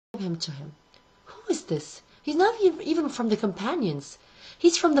him to him. Who is this? He's not even from the companions.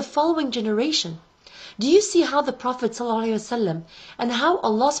 He's from the following generation. Do you see how the Prophet ﷺ and how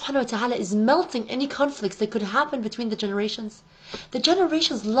Allah subhanahu wa ta'ala is melting any conflicts that could happen between the generations? The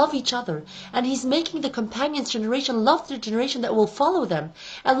generations love each other, and He's making the companions' generation love the generation that will follow them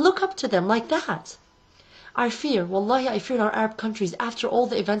and look up to them like that. I fear, wallahi, I fear in our Arab countries, after all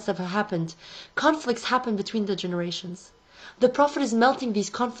the events that have happened, conflicts happen between the generations. The Prophet is melting these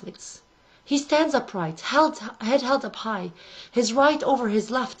conflicts. He stands upright, head held up high, his right over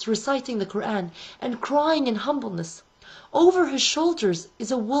his left, reciting the Quran and crying in humbleness. Over his shoulders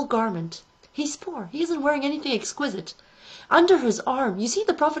is a wool garment. He's poor. He isn't wearing anything exquisite. Under his arm, you see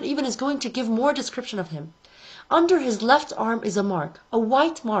the Prophet even is going to give more description of him. Under his left arm is a mark, a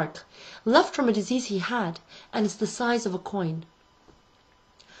white mark, left from a disease he had, and it's the size of a coin.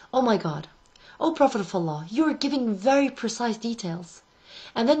 Oh my God. O Prophet of Allah, you are giving very precise details.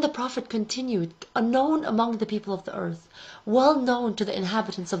 And then the Prophet continued, unknown among the people of the earth, well known to the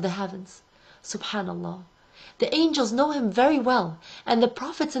inhabitants of the heavens. Subhanallah. The angels know him very well, and the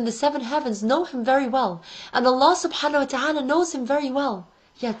prophets in the 7 heavens know him very well, and Allah subhanahu wa ta'ala knows him very well,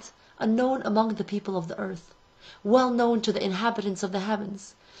 yet unknown among the people of the earth, well known to the inhabitants of the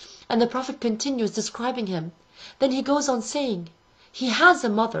heavens. And the Prophet continues describing him. Then he goes on saying, he has a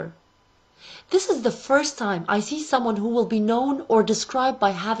mother. This is the first time I see someone who will be known or described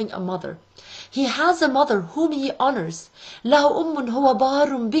by having a mother. He has a mother whom he honors. لَهُ أُمٌّ هُوَ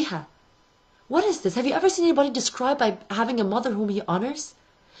بَارٌ بِهَا. What is this? Have you ever seen anybody described by having a mother whom he honors?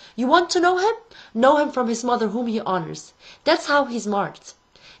 You want to know him? Know him from his mother whom he honors. That's how he's marked.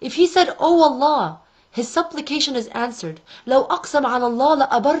 If he said, "Oh Allah," his supplication is answered. لَوْ أَقْسَمَ عَلَى اللَّهِ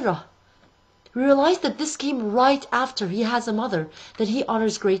لَأَبَرَّهُ. Realize that this came right after he has a mother that he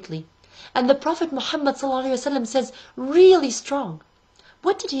honors greatly. And the Prophet Muhammad ﷺ says, really strong.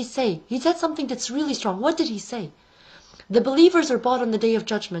 What did he say? He said something that's really strong. What did he say? The believers are brought on the Day of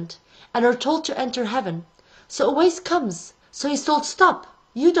Judgment and are told to enter heaven. So Uwais comes. So he's told, stop,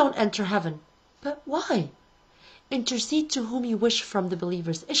 you don't enter heaven. But why? Intercede to whom you wish from the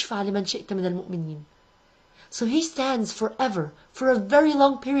believers. اشفع لمن شئت من المؤمنين. So he stands forever, for a very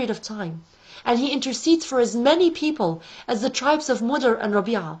long period of time. And he intercedes for as many people as the tribes of Mudar and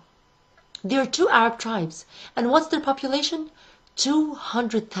Rabi'ah. There are 2 Arab tribes. And what's their population?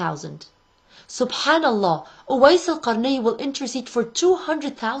 200,000. Subhanallah, Uwais al-Qarni will intercede for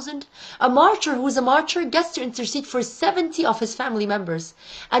 200,000. A martyr who is a martyr gets to intercede for 70 of his family members.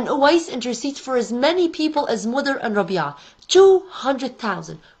 And Uwais intercedes for as many people as Mudar and Rabi'ah.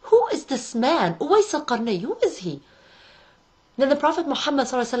 200,000. Who is this man? Uwais al-Qarni, who is he? Then the Prophet Muhammad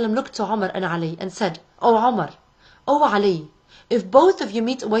ﷺ looked to Umar and Ali and said, O Umar, O Ali, if both of you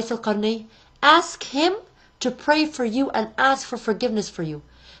meet Uwais al-Qarni, ask him to pray for you and ask for forgiveness for you.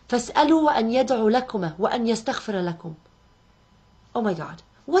 فَاسْأَلُوا وَأَنْ يَدْعُ لَكُمَ وَأَنْ يَسْتَغْفِرَ لَكُمْ. Oh my God,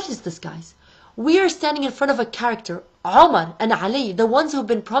 what is this, guys? We are standing in front of a character, Umar and Ali, the ones who have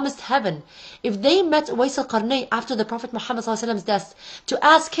been promised heaven. If they met Uwais al-Qarni after the Prophet Muhammad's death, to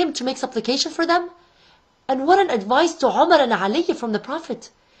ask him to make supplication for them? And what an advice to Umar and Ali from the Prophet.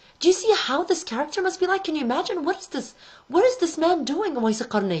 Do you see how this character must be like? Can you imagine? What is this? What is this man doing, Uwais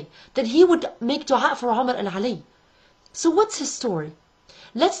al-Qarni, that he would make dua for Umar and Ali? So what's his story?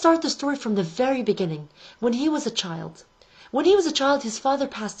 Let's start the story from the very beginning, when he was a child. When he was a child, his father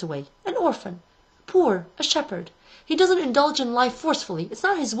passed away, an orphan, poor, a shepherd. He doesn't indulge in life forcefully. It's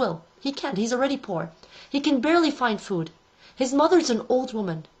not his will. He can't. He's already poor. He can barely find food. His mother's an old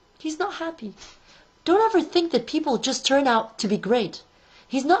woman. He's not happy. Don't ever think that people just turn out to be great.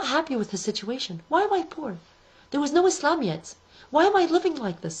 He's not happy with his situation. Why am I poor? There was no Islam yet. Why am I living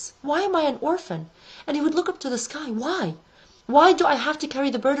like this? Why am I an orphan? And he would look up to the sky. Why? Why do I have to carry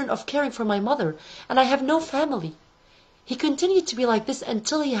the burden of caring for my mother, and I have no family? He continued to be like this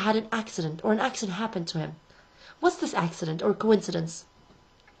until he had an accident, or an accident happened to him. What's this accident or coincidence?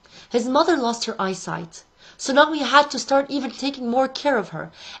 His mother lost her eyesight. So now he had to start even taking more care of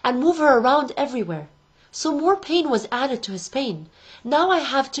her, and move her around everywhere. So more pain was added to his pain. Now I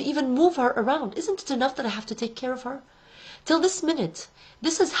have to even move her around. Isn't it enough that I have to take care of her? Till this minute,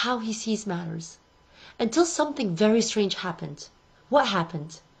 this is how he sees matters. Until something very strange happened. What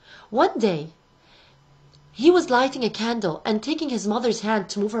happened? One day, he was lighting a candle and taking his mother's hand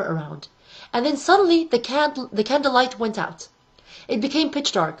to move her around. And then suddenly the candlelight went out. It became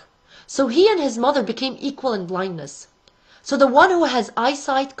pitch dark. So he and his mother became equal in blindness. So the one who has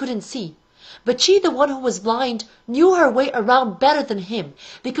eyesight couldn't see. But she, the one who was blind, knew her way around better than him,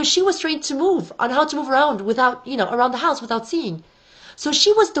 because she was trained to move, on how to move around without, around the house without seeing. So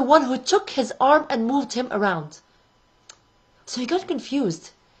she was the one who took his arm and moved him around. So he got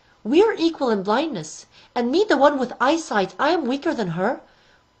confused. We are equal in blindness. And me, the one with eyesight, I am weaker than her?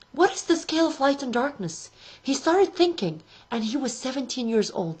 What is the scale of light and darkness? He started thinking, and he was 17 years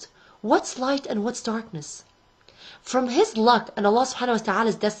old. What's light and what's darkness? From his luck and Allah subhanahu wa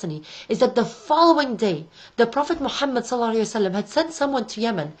ta'ala's destiny is that the following day, the Prophet Muhammad sallallahu alayhi wa sallam had sent someone to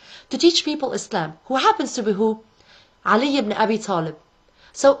Yemen to teach people Islam, who happens to be who? Ali ibn Abi Talib.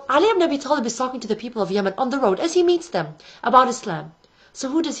 So Ali ibn Abi Talib is talking to the people of Yemen on the road as he meets them about Islam. So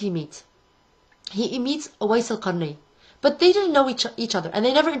who does he meet? He meets Uwais al-Qarni. But they didn't know each other, and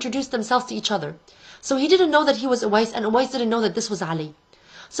they never introduced themselves to each other. So he didn't know that he was Uwais, and Uwais didn't know that this was Ali.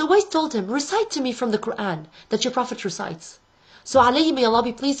 So Uwais told him, recite to me from the Quran that your Prophet recites. So Ali, may Allah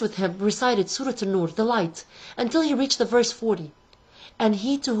be pleased with him, recited Surah An-Nur, the light, until he reached the verse 40. And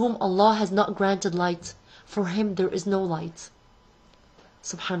he to whom Allah has not granted light, for him there is no light.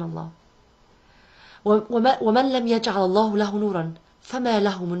 Subhanallah. وَمَنْ لَمْ يَجْعَلَ اللَّهُ لَهُ نُورًا فَمَا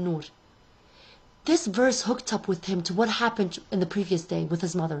لَهُ مِنْ نُورٍ. This verse hooked up with him to what happened in the previous day with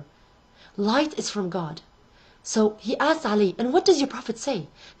his mother. Light is from God. So he asked Ali, and what does your Prophet say?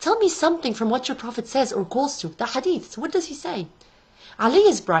 Tell me something from what your Prophet says or calls to, the hadith. What does he say? Ali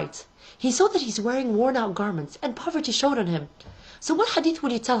is bright. He saw that he's wearing worn out garments and poverty showed on him. So what hadith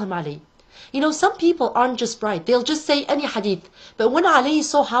will you tell him, Ali? You know, some people aren't just bright. They'll just say any hadith. But when Ali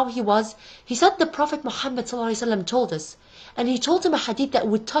saw how he was, he said the Prophet Muhammad ﷺ told us. And he told him a hadith that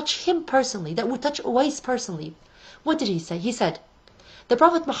would touch him personally, that would touch Uwais personally. What did he say? He said, the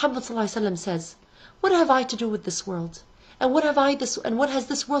Prophet Muhammad ﷺ says, what have I to do with this world? And what has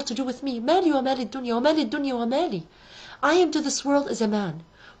this world to do with me? Mali wa mali dunya wa mali dunya wa mali. I am to this world as a man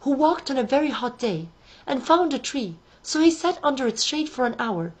who walked on a very hot day and found a tree. So he sat under its shade for an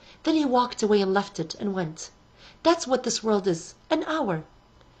hour. Then he walked away and left it and went. That's what this world is, an hour.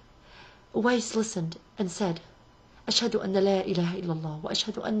 Uwais listened and said, Ashhadu anna la ilaha illallah wa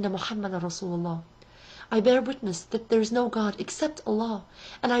ashhadu anna Muhammadan Rasulullah. I bear witness that there is no God except Allah,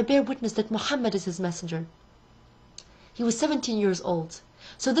 and I bear witness that Muhammad is his messenger. He was 17 years old.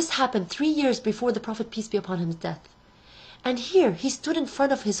 So this happened 3 years before the Prophet, peace be upon him, death. And here he stood in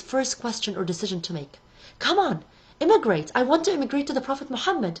front of his first question or decision to make. Come on, immigrate. I want to immigrate to the Prophet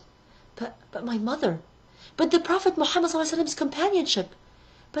Muhammad. But my mother. But the Prophet Muhammad's companionship.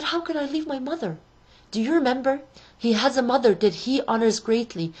 But how can I leave my mother? Do you remember? He has a mother that he honors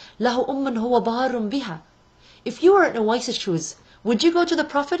greatly. Lahu umman huwa barun biha. If you were in Uwais' shoes, would you go to the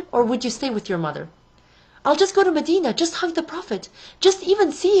Prophet or would you stay with your mother? I'll just go to Medina, just hug the Prophet, just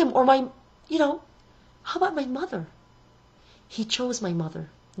even see him or how about my mother? He chose my mother.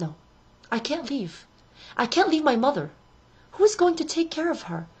 No, I can't leave. I can't leave my mother. Who is going to take care of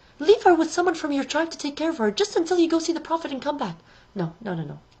her? Leave her with someone from your tribe to take care of her just until you go see the Prophet and come back. No.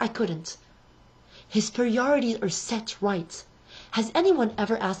 I couldn't. His priorities are set right. Has anyone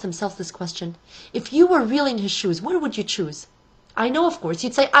ever asked themselves this question? If you were really in his shoes, what would you choose? I know, of course,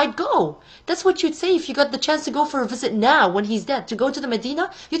 you'd say, I'd go. That's what you'd say if you got the chance to go for a visit now when he's dead, to go to the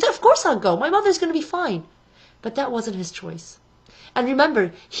Medina. You'd say, of course I'll go. My mother's going to be fine. But that wasn't his choice. And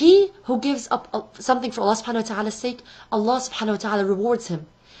remember, he who gives up something for Allah subhanahu wa ta'ala's sake, Allah subhanahu wa ta'ala rewards him.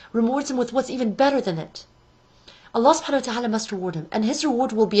 Rewards him with what's even better than it. Allah subhanahu wa ta'ala must reward him. And his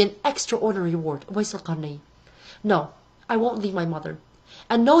reward will be an extraordinary reward. Uwais al-Qarni. No, I won't leave my mother.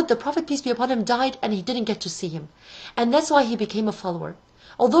 And note, the Prophet, peace be upon him, died and he didn't get to see him. And that's why he became a follower.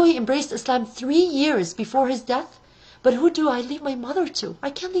 Although he embraced Islam 3 years before his death, but who do I leave my mother to? I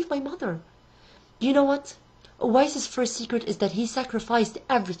can't leave my mother. You know what? Uwais' first secret is that he sacrificed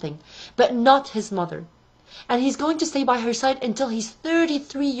everything, but not his mother. And he's going to stay by her side until he's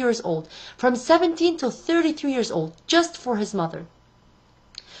 33 years old. From 17 to 33 years old, just for his mother.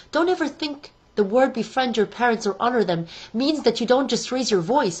 Don't ever think the word befriend your parents or honor them means that you don't just raise your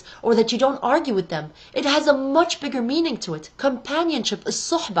voice or that you don't argue with them. It has a much bigger meaning to it. Companionship is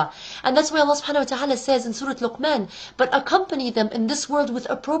suhbah. And that's why Allah subhanahu wa ta'ala says in Surah Luqman, but accompany them in this world with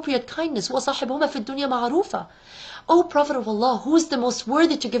appropriate kindness. وَصَاحِبْهُمَا فِي الدُّنْيَا مَعْرُوفًا. O Prophet of Allah, who is the most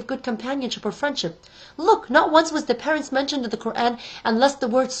worthy to give good companionship or friendship? Look, not once was the parents mentioned in the Quran unless the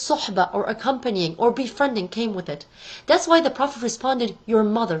word suhbah or accompanying or befriending came with it. That's why the Prophet responded, your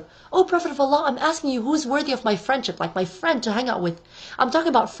mother. O Prophet of Allah, I'm asking you who's worthy of my friendship, like my friend to hang out with. I'm talking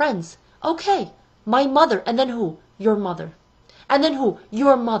about friends. Okay, my mother, and then who? Your mother. And then who?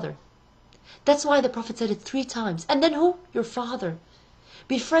 Your mother. That's why the Prophet said it 3 times. And then who? Your father.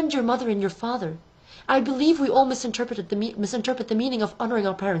 Befriend your mother and your father. I believe we all misinterpret the meaning of honoring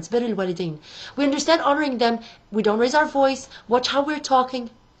our parents. Birrul walidain. We understand honoring them. We don't raise our voice. Watch how we're talking.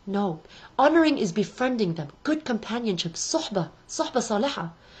 No. Honoring is befriending them. Good companionship. Suhbah. Suhbah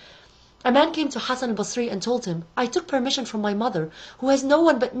salihah. A man came to Hassan al-Basri and told him, I took permission from my mother, who has no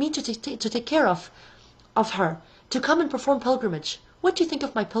one but me to take care of her, to come and perform pilgrimage. What do you think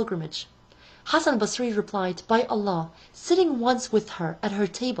of my pilgrimage? Hassan al-Basri replied, by Allah, sitting once with her at her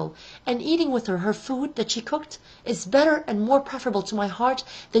table and eating with her her food that she cooked is better and more preferable to my heart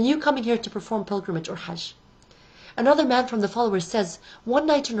than you coming here to perform pilgrimage or hajj. Another man from the followers says, one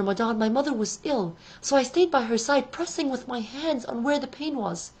night in Ramadan my mother was ill, so I stayed by her side pressing with my hands on where the pain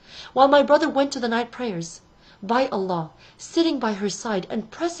was, while my brother went to the night prayers. By Allah, sitting by her side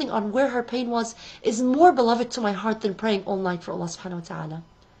and pressing on where her pain was is more beloved to my heart than praying all night for Allah subhanahu wa ta'ala.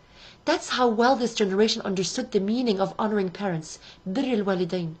 That's how well this generation understood the meaning of honoring parents. Birrul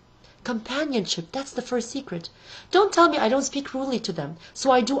walidain. Companionship, that's the first secret. Don't tell me I don't speak rudely to them, so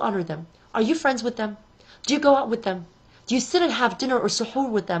I do honor them. Are you friends with them? Do you go out with them? Do you sit and have dinner or suhoor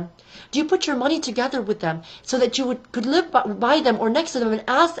with them? Do you put your money together with them so that you could live by them or next to them and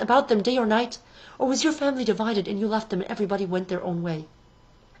ask about them day or night? Or was your family divided and you left them and everybody went their own way?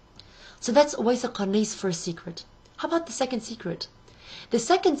 So that's Uwais al-Qarni's first secret. How about the second secret? The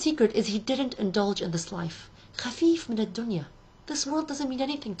second secret is he didn't indulge in this life. Khafif min ad-dunya. This world doesn't mean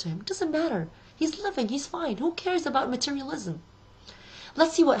anything to him. It doesn't matter. He's living, he's fine. Who cares about materialism?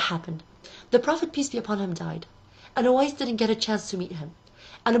 Let's see what happened. The Prophet, peace be upon him, died. And Uwais didn't get a chance to meet him.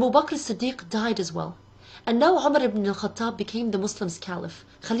 And Abu Bakr as-Siddiq died as well. And now Umar ibn al-Khattab became the Muslims' caliph,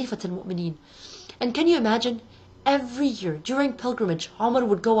 Khalifat al-Mu'mineen. And can you imagine? Every year, during pilgrimage, Umar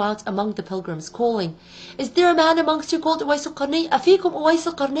would go out among the pilgrims, calling, is there a man amongst you called Uwais al-Qarni? Afikum Uwais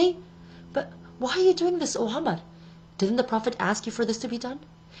al-Qarni? But why are you doing this, O Umar? Didn't the Prophet ask you for this to be done?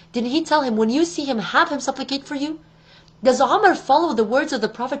 Didn't he tell him, when you see him, have him supplicate for you? Does Umar follow the words of the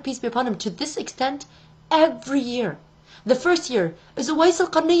Prophet, peace be upon him, to this extent? Every year. The first year, is Uwais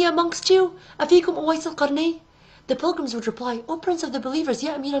al-Qarni amongst you? Afikum Uwais al-Qarni? The pilgrims would reply, O Prince of the Believers,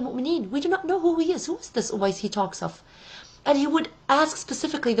 Ya Amir al-Mu'mineen, we do not know who he is. Who is this Uwais he talks of? And he would ask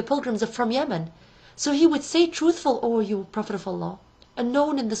specifically the pilgrims from Yemen. So he would say, truthful, O you Prophet of Allah,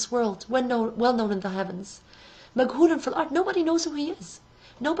 unknown in this world, well known in the heavens. Maghoolan fil ard, nobody knows who he is.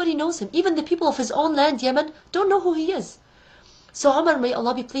 Nobody knows him. Even the people of his own land, Yemen, don't know who he is. So Umar, may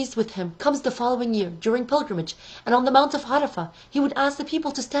Allah be pleased with him, comes the following year during pilgrimage, and on the Mount of Arafah, he would ask the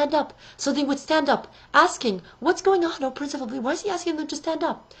people to stand up. So they would stand up, asking, what's going on, O Prince of Allah? Why is he asking them to stand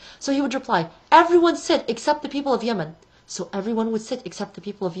up? So he would reply, everyone sit except the people of Yemen. So everyone would sit except the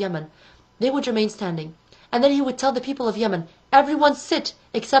people of Yemen. They would remain standing. And then he would tell the people of Yemen, everyone sit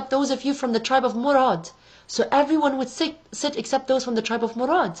except those of you from the tribe of Murad. So everyone would sit except those from the tribe of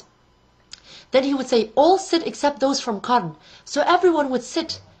Murad. Then he would say, all sit except those from Qarn. So everyone would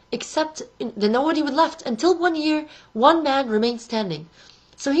sit except, then nobody would left. Until one year, one man remained standing.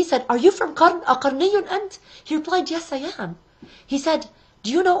 So he said, are you from Qarn? Aqarniyun ant? He replied, yes, I am. He said,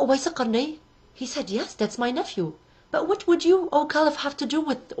 do you know Uwais al-Qarni? He said, yes, that's my nephew. But what would you, O Caliph, have to do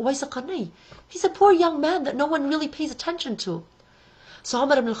with Uwais al-Qarni? He's a poor young man that no one really pays attention to. So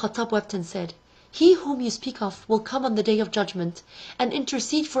Umar ibn al-Khattab wept and said, he whom you speak of will come on the day of judgment and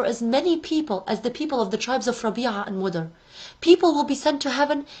intercede for as many people as the people of the tribes of Rabi'ah and Mudar. People will be sent to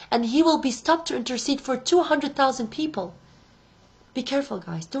heaven and he will be stopped to intercede for 200,000 people. Be careful,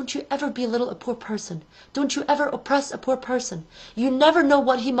 guys. Don't you ever belittle a poor person. Don't you ever oppress a poor person. You never know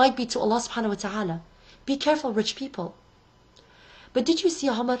what he might be to Allah subhanahu wa ta'ala. Be careful, rich people. But did you see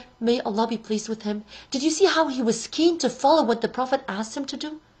Umar? May Allah be pleased with him. Did you see how he was keen to follow what the Prophet asked him to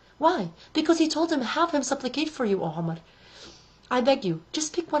do? Why? Because he told him, have him supplicate for you, O Umar. I beg you,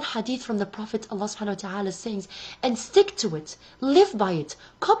 just pick one hadith from the Prophet, Allah subhanahu wa ta'ala's sayings, and stick to it. Live by it.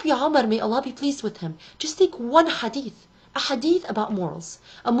 Copy Umar, may Allah be pleased with him. Just take one hadith. A hadith about morals.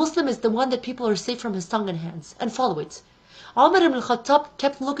 A Muslim is the one that people are safe from his tongue and hands. And follow it. Umar ibn al-Khattab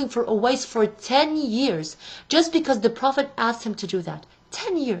kept looking for Uwais for 10 years, just because the Prophet asked him to do that.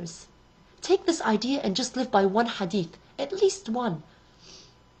 10 years. Take this idea and just live by one hadith. At least one.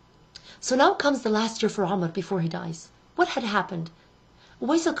 So now comes the last year for Umar before he dies. What had happened?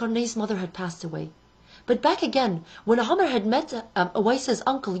 Uwais al-Qarni's mother had passed away. But back again, when Umar had met Uwais's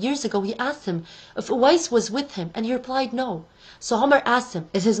uncle years ago, he asked him if Uwais was with him, and he replied no. So Umar asked him,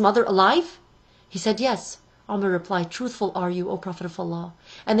 is his mother alive? He said yes. Umar replied, truthful are you, O Prophet of Allah.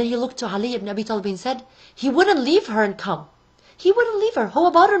 And then he looked to Ali ibn Abi Talib and said, he wouldn't leave her and come. He wouldn't leave her.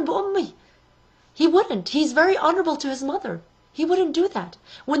 Huwa barun bi ummi. He wouldn't. He's very honorable to his mother. He wouldn't do that.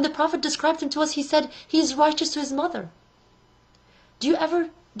 When the Prophet described him to us, he said he's righteous to his mother.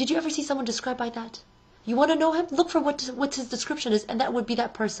 Did you ever see someone described by that? You want to know him? Look for what his description is, and that would be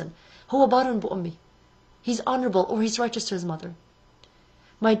that person. Huwa barun bi ummi. He's honorable or he's righteous to his mother.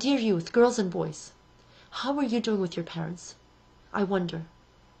 My dear youth, girls and boys, how are you doing with your parents? I wonder.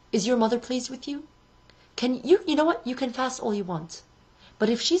 Is your mother pleased with you? You know what? You can fast all you want. But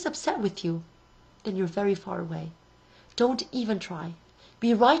if she's upset with you, then you're very far away. Don't even try.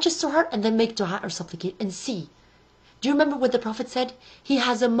 Be righteous to her and then make dua or supplicate and see. Do you remember what the Prophet said? He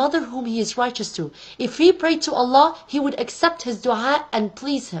has a mother whom he is righteous to. If he prayed to Allah, he would accept his dua and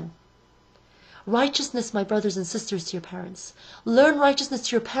please him. Righteousness, my brothers and sisters, to your parents. Learn righteousness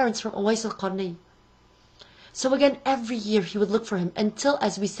to your parents from Uwais al-Qarni. So again, every year he would look for him until,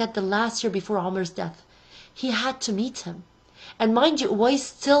 as we said, the last year before Umar's death, he had to meet him. And mind you, Uwais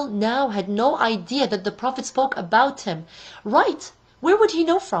still now had no idea that the Prophet spoke about him. Right? Where would he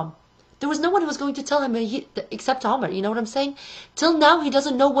know from? There was no one who was going to tell him except Umar, you know what I'm saying? Till now he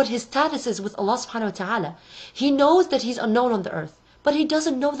doesn't know what his status is with Allah subhanahu wa ta'ala. He knows that he's unknown on the earth, but he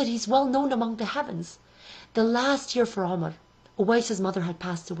doesn't know that he's well known among the heavens. The last year for Umar, Uwais' mother had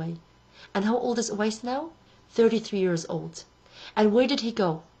passed away. And how old is Uwais now? 33 years old. And where did he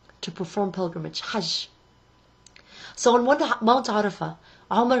go? To perform pilgrimage, Hajj. So on one Mount Arafah,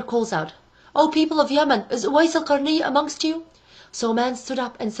 Umar calls out, "O people of Yemen, is Uwais al-Qarni amongst you?" So a man stood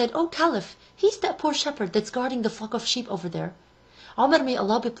up and said, "O Caliph, he's that poor shepherd that's guarding the flock of sheep over there." Umar, may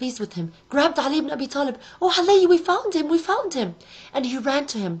Allah be pleased with him, grabbed Ali ibn Abi Talib. "Oh Ali, we found him, we found him." And he ran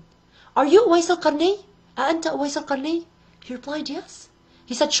to him. "Are you Uwais al-Qarni? A'anta Uwais al-Qarni?" He replied, "Yes."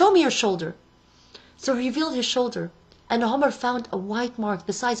 He said, "Show me your shoulder." So he revealed his shoulder, and Umar found a white mark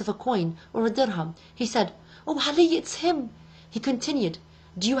the size of a coin or a dirham. He said, "Oh Ali, it's him." He continued,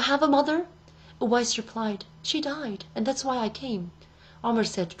 "Do you have a mother?" Uwais replied, "She died, and that's why I came." Umar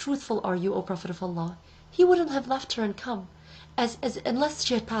said, "Truthful are you, O Prophet of Allah. He wouldn't have left her and come, unless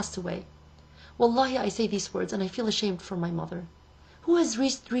she had passed away. Wallahi, I say these words, and I feel ashamed for my mother. Who has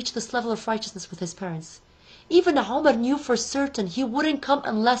reached this level of righteousness with his parents? Even Umar knew for certain he wouldn't come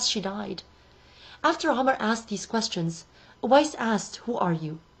unless she died." After Umar asked these questions, Uwais asked, "Who are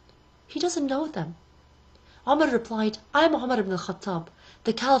you?" He doesn't know them. Umar replied, "I am Umar ibn al-Khattab,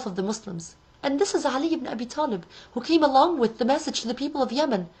 the Caliph of the Muslims. And this is Ali ibn Abi Talib, who came along with the message to the people of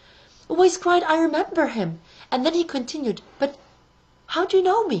Yemen." Uwais cried, "I remember him." And then he continued, "But how do you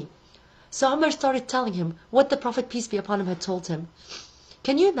know me?" So Umar started telling him what the Prophet, peace be upon him, had told him.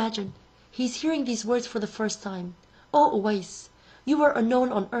 Can you imagine? He's hearing these words for the first time. "O Uwais, you are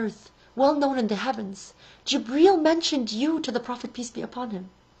unknown on earth, well known in the heavens. Jibreel mentioned you to the Prophet, peace be upon him."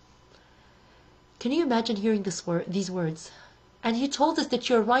 Can you imagine hearing these words? "And he told us that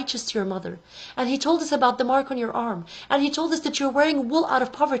you are righteous to your mother. And he told us about the mark on your arm. And he told us that you are wearing wool out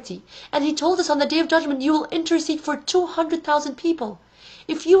of poverty. And he told us on the Day of Judgment you will intercede for 200,000 people.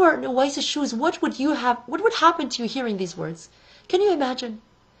 If you were in Uwais' shoes, what would happen to you hearing these words? Can you imagine?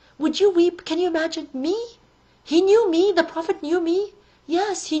 Would you weep? Can you imagine? Me? He knew me? The Prophet knew me?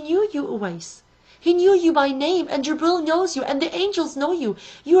 Yes, he knew you, Uwais. He knew you by name, and Jibreel knows you, and the angels know you.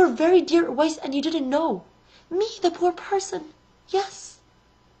 You are very dear, Uwais, and you didn't know. Me, the poor person. Yes."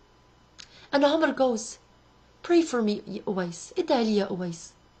 And Umar goes, "Pray for me, Uwais. Idda li ya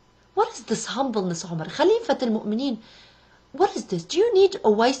Uwais." What is this humbleness, Umar? Khalifat al-Mu'mineen. What is this? Do you need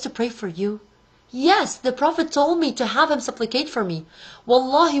Uwais to pray for you? Yes, the Prophet told me to have him supplicate for me.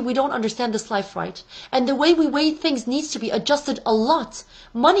 Wallahi, we don't understand this life right. And the way we weigh things needs to be adjusted a lot.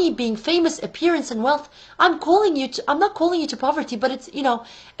 Money, being famous, appearance and wealth. I'm not calling you to poverty, but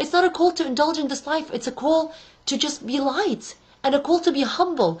it's not a call to indulge in this life. It's a call to just be light. And a call to be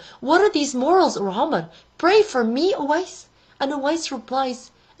humble. What are these morals, Umar? Pray for me, Uwais? And Uwais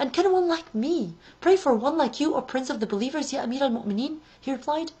replies, "And can one like me pray for one like you, O Prince of the Believers, Ya Amir al-Mu'mineen?" He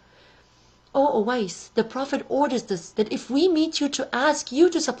replied, "O Uwais, the Prophet orders this, that if we meet you, to ask you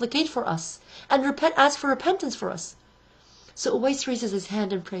to supplicate for us, and ask for repentance for us." So Uwais raises his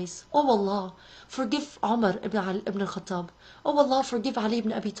hand and prays, "O Allah, forgive Umar ibn al-Khattab. O Allah, forgive Ali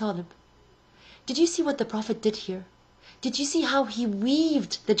ibn Abi Talib." Did you see what the Prophet did here? Did you see how he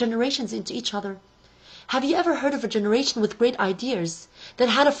weaved the generations into each other? Have you ever heard of a generation with great ideas that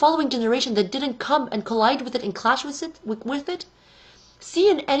had a following generation that didn't come and collide with it and clash with it?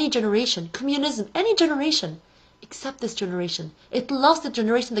 See, in any generation, communism, any generation, except this generation, it lost the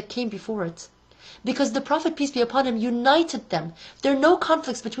generation that came before it. Because the Prophet, peace be upon him, united them. There are no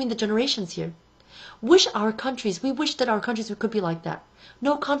conflicts between the generations here. We wish that our countries could be like that.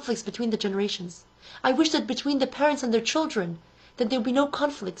 No conflicts between the generations. I wish that between the parents and their children, that there would be no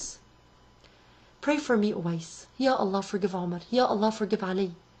conflicts. Pray for me, Uwais. Ya Allah, forgive Umar. Ya Allah, forgive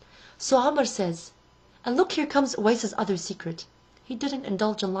Ali. So Umar says, and look, here comes Uwais' other secret. He didn't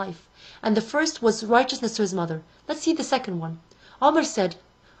indulge in life. And the first was righteousness to his mother. Let's see the second one. Umar said,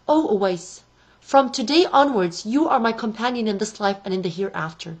 "O Uwais, from today onwards, you are my companion in this life and in the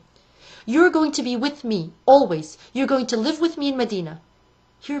hereafter. You're going to be with me, always. You're going to live with me in Medina.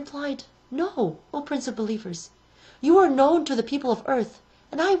 He replied, No, O Prince of Believers. You are known to the people of earth,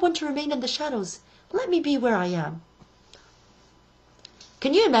 and I want to remain in the shadows. Let me be where I am.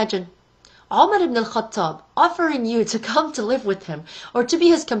 Can you imagine Umar ibn al-Khattab offering you to come to live with him or to be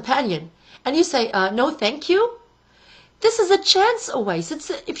his companion, and you say, no thank you? This is a chance, Uwais.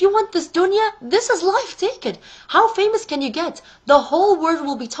 If you want this dunya, this is life, take it. How famous can you get? The whole world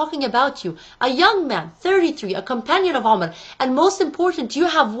will be talking about you. A young man, 33, a companion of Umar, and most important, you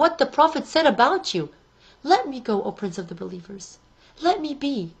have what the Prophet said about you. Let me go, O Prince of the Believers. Let me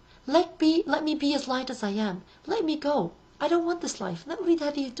be. Let me be as light as I am. Let me go. I don't want this life. لا أريد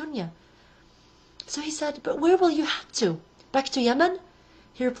هذه الدنيا. So he said, but where will you head to? Back to Yemen?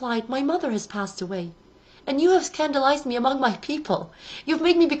 He replied, my mother has passed away. And you have scandalized me among my people. You've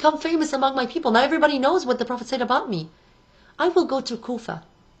made me become famous among my people. Now everybody knows what the Prophet said about me. I will go to Kufa.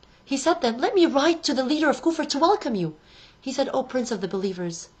 He said then, let me write to the leader of Kufa to welcome you. He said, O Prince of the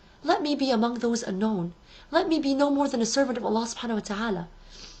Believers, let me be among those unknown. Let me be no more than a servant of Allah subhanahu wa ta'ala.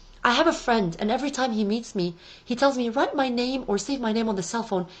 I have a friend, and every time he meets me, he tells me, write my name or save my name on the cell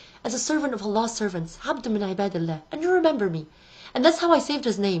phone as a servant of Allah's servants, Abdu min ibadillah, and you remember me. And that's how I saved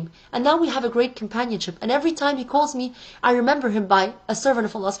his name. And now we have a great companionship. And every time he calls me, I remember him by a servant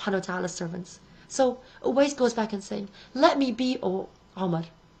of Allah subhanahu wa ta'ala's servants. So Uwais goes back and saying, let me be, O Umar.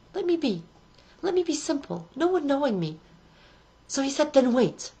 Let me be. Let me be simple. No one knowing me. So he said, then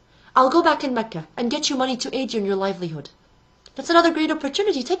wait. I'll go back in Mecca and get you money to aid you in your livelihood. That's another great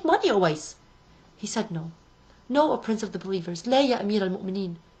opportunity. Take money, Uwais. He said, no. No, O Prince of the Believers. La ya Amir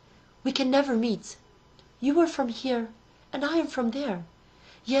al-Mu'mineen. We can never meet. You are from here, and I am from there.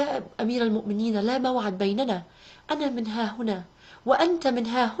 يا أمير المؤمنين لا موعد بيننا أنا من ها هنا وأنت من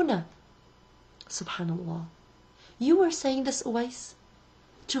ها هنا. Subhanallah. You are saying this, Uwais?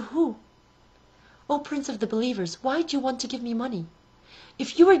 To who? O Prince of the Believers, why do you want to give me money?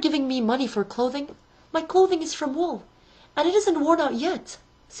 If you are giving me money for clothing, my clothing is from wool, and it isn't worn out yet.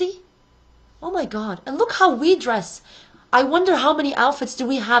 See? Oh my God. And look how we dress. I wonder how many outfits do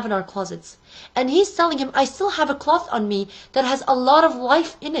we have in our closets. And he's telling him, I still have a cloth on me that has a lot of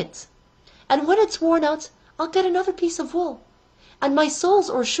life in it. And when it's worn out, I'll get another piece of wool. And my soles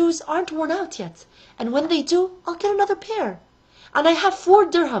or shoes aren't worn out yet. And when they do, I'll get another pair. And I have 4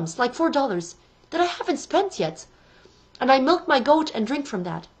 dirhams, like $4, that I haven't spent yet. And I milk my goat and drink from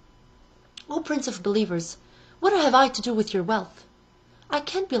that. O Prince of Believers, what have I to do with your wealth? I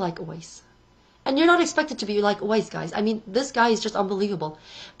can't be like Uwais. And you're not expected to be like Uwais, guys. I mean, this guy is just unbelievable.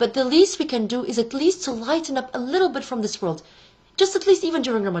 But the least we can do is at least to lighten up a little bit from this world. Just at least even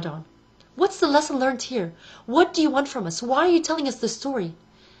during Ramadan. What's the lesson learned here? What do you want from us? Why are you telling us this story?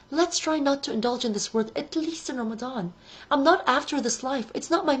 Let's try not to indulge in this world, at least in Ramadan. I'm not after this life. It's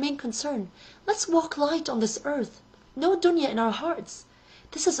not my main concern. Let's walk light on this earth. No dunya in our hearts.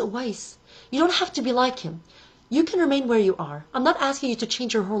 This is Uwais. You don't have to be like him. You can remain where you are. I'm not asking you to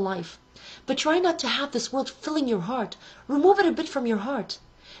change your whole life. But try not to have this world filling your heart. Remove it a bit from your heart.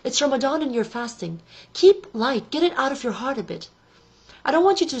 It's Ramadan and you're fasting. Keep light. Get it out of your heart a bit. I don't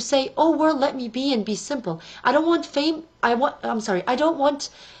want you to say, oh world, let me be and be simple. I don't want fame. I don't want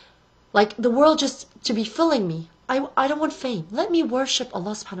like the world just to be filling me. I don't want fame. Let me worship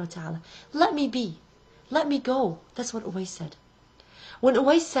Allah subhanahu wa ta'ala. Let me be. Let me go. That's what Uwais said. When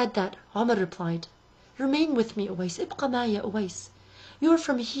Uwais said that, Umar replied, remain with me, Uwais. Ibqa maya, Uwais. You are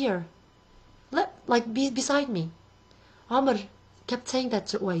from here. Be beside me. Umar kept saying that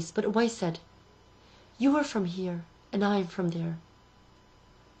to Uwais, but Uwais said, you are from here, and I am from there.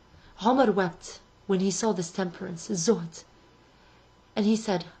 Umar wept when he saw this temperance, zuhd. And he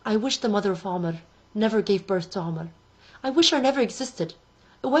said, I wish the mother of Umar never gave birth to Umar. I wish her never existed.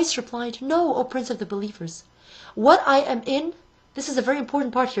 Uwais replied, no, O Prince of the Believers. What I am in, this is a very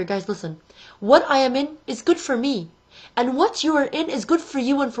important part here, guys, listen. What I am in is good for me. And what you are in is good for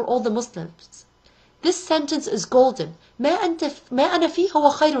you and for all the Muslims. This sentence is golden. ما أنا فيه هو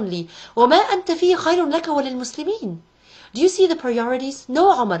خير لي وما أنت فيه خير لك وللمسلمين. Do you see the priorities?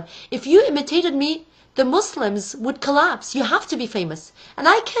 No, Umar. If you imitated me, the Muslims would collapse. You have to be famous. And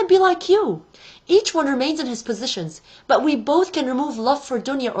I can't be like you. Each one remains in his positions, but we both can remove love for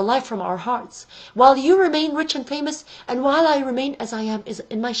dunya or life from our hearts. While you remain rich and famous, and while I remain as I am is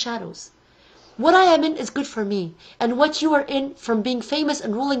in my shadows. What I am in is good for me, and what you are in from being famous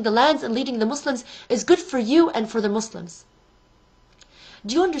and ruling the lands and leading the Muslims is good for you and for the Muslims.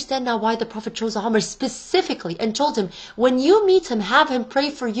 Do you understand now why the Prophet chose Umar specifically and told him, when you meet him, have him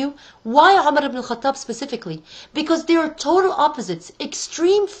pray for you? Why Umar ibn al-Khattab specifically? Because they are total opposites.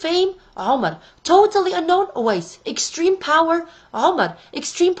 Extreme fame, Umar. Totally unknown, Uwais. Extreme power, Umar.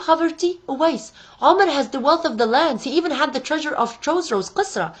 Extreme poverty, Uwais. Umar has the wealth of the lands. He even had the treasure of Chosroes,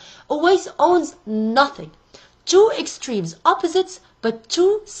 Qasra. Uwais owns nothing. Two extremes, opposites, but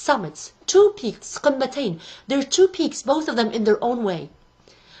two summits, two peaks, qimmatain. They're two peaks, both of them in their own way.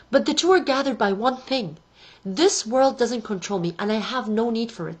 But the two are gathered by one thing. This world doesn't control me, and I have no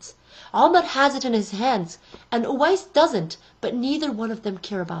need for it. Umar has it in his hands, and Uwais doesn't, but neither one of them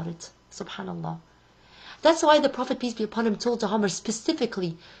care about it. Subhanallah. That's why the Prophet, peace be upon him, told Umar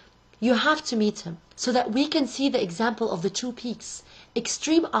specifically, you have to meet him, so that we can see the example of the two peaks,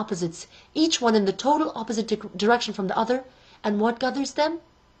 extreme opposites, each one in the total opposite direction from the other. And what gathers them?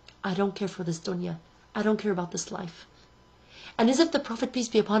 I don't care for this dunya. I don't care about this life. And as if the Prophet, peace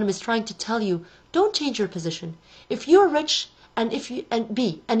be upon him, is trying to tell you, don't change your position. If you're rich,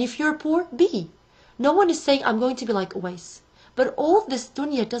 if you're poor, be. No one is saying I'm going to be like Uwais. But all this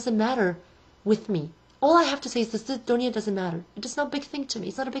dunya doesn't matter with me. All I have to say is this dunya doesn't matter. It's not a big thing to me.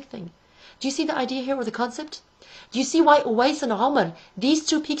 It's not a big thing. Do you see the idea here or the concept? Do you see why Uwais and Umar, these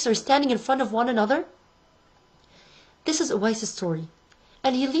two peaks, are standing in front of one another? This is Uwais' story.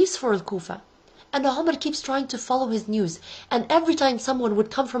 And he leaves for Al-Kufa. And Umar keeps trying to follow his news. And every time someone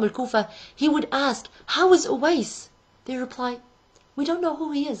would come from Al-Kufa, he would ask, how is Uwais? They reply, we don't know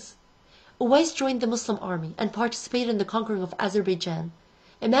who he is. Uwais joined the Muslim army and participated in the conquering of Azerbaijan.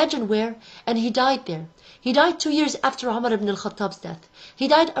 Imagine where, and he died there. He died 2 years after Umar ibn al-Khattab's death. He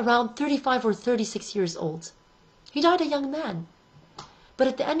died around 35 or 36 years old. He died a young man. But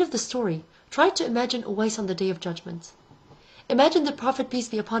at the end of the story, try to imagine Uwais on the Day of Judgment. Imagine the Prophet, peace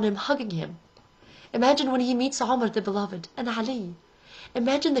be upon him, hugging him. Imagine when he meets Umar the Beloved and Ali.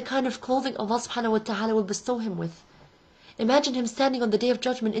 Imagine the kind of clothing Allah subhanahu wa ta'ala will bestow him with. Imagine him standing on the Day of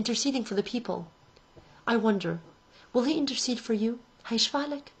Judgment interceding for the people. I wonder, will he intercede for you?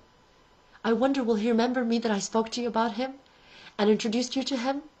 Hayshfa'lek? I wonder, will he remember me that I spoke to you about him and introduced you to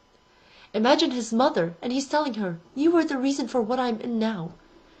him? Imagine his mother, and he's telling her, you were the reason for what I'm in now.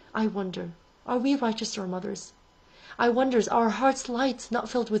 I wonder, are we righteous to our mothers? I wonder, is our hearts light, not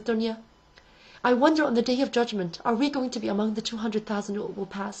filled with dunya? I wonder, on the Day of Judgment, are we going to be among the 200,000 who will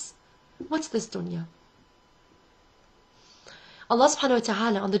pass? What's this dunya? Allah subhanahu wa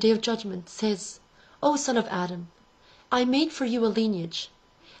ta'ala on the Day of Judgment says, O son of Adam, I made for you a lineage,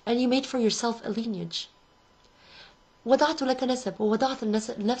 and you made for yourself a lineage. وَضَعْتُ لَكَ نَسَبْ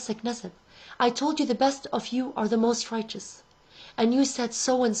وَوَضَعْتُ لَنَفْسَكَ نَسَبْ. I told you the best of you are the most righteous. And you said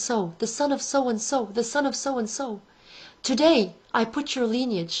so and so, the son of so and so, the son of so and so. Today, I put your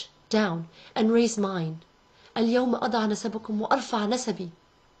lineage down and raise mine. الْيَوْمَ أَضَعْ نَسَبَكُمْ وَأَرْفَعْ نَسَبِي.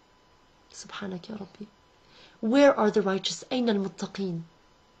 Subhanak ya Rabbi. Where are the righteous? أَيْنَ الْمُتَّقِينَ?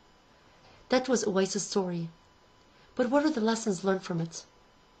 That was Uwais' story. But what are the lessons learned from it?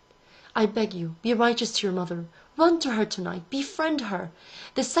 I beg you, be righteous to your mother. Run to her tonight. Befriend her.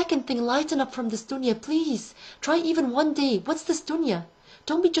 The second thing, lighten up from this dunya, please. Try even one day. What's this dunya?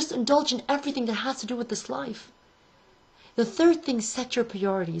 Don't be just indulged in everything that has to do with this life. The third thing, set your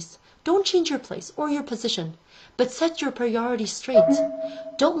priorities. Don't change your place or your position, but set your priorities straight.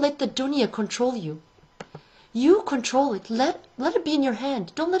 Don't let the dunya control you. You control it. Let it be in your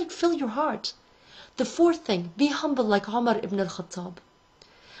hand. Don't let it fill your heart. The fourth thing, be humble like Umar ibn al-Khattab.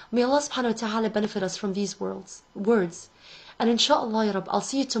 May Allah subhanahu wa ta'ala benefit us from these words. And inshallah, ya Rabb, I'll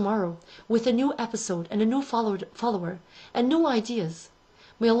see you tomorrow with a new episode and a new follower and new ideas.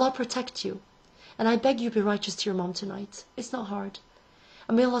 May Allah protect you. And I beg you, be righteous to your mom tonight. It's not hard.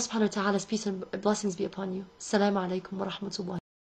 And may Allah subhanahu wa ta'ala's peace and blessings be upon you. Assalamu alaikum wa rahmatullah.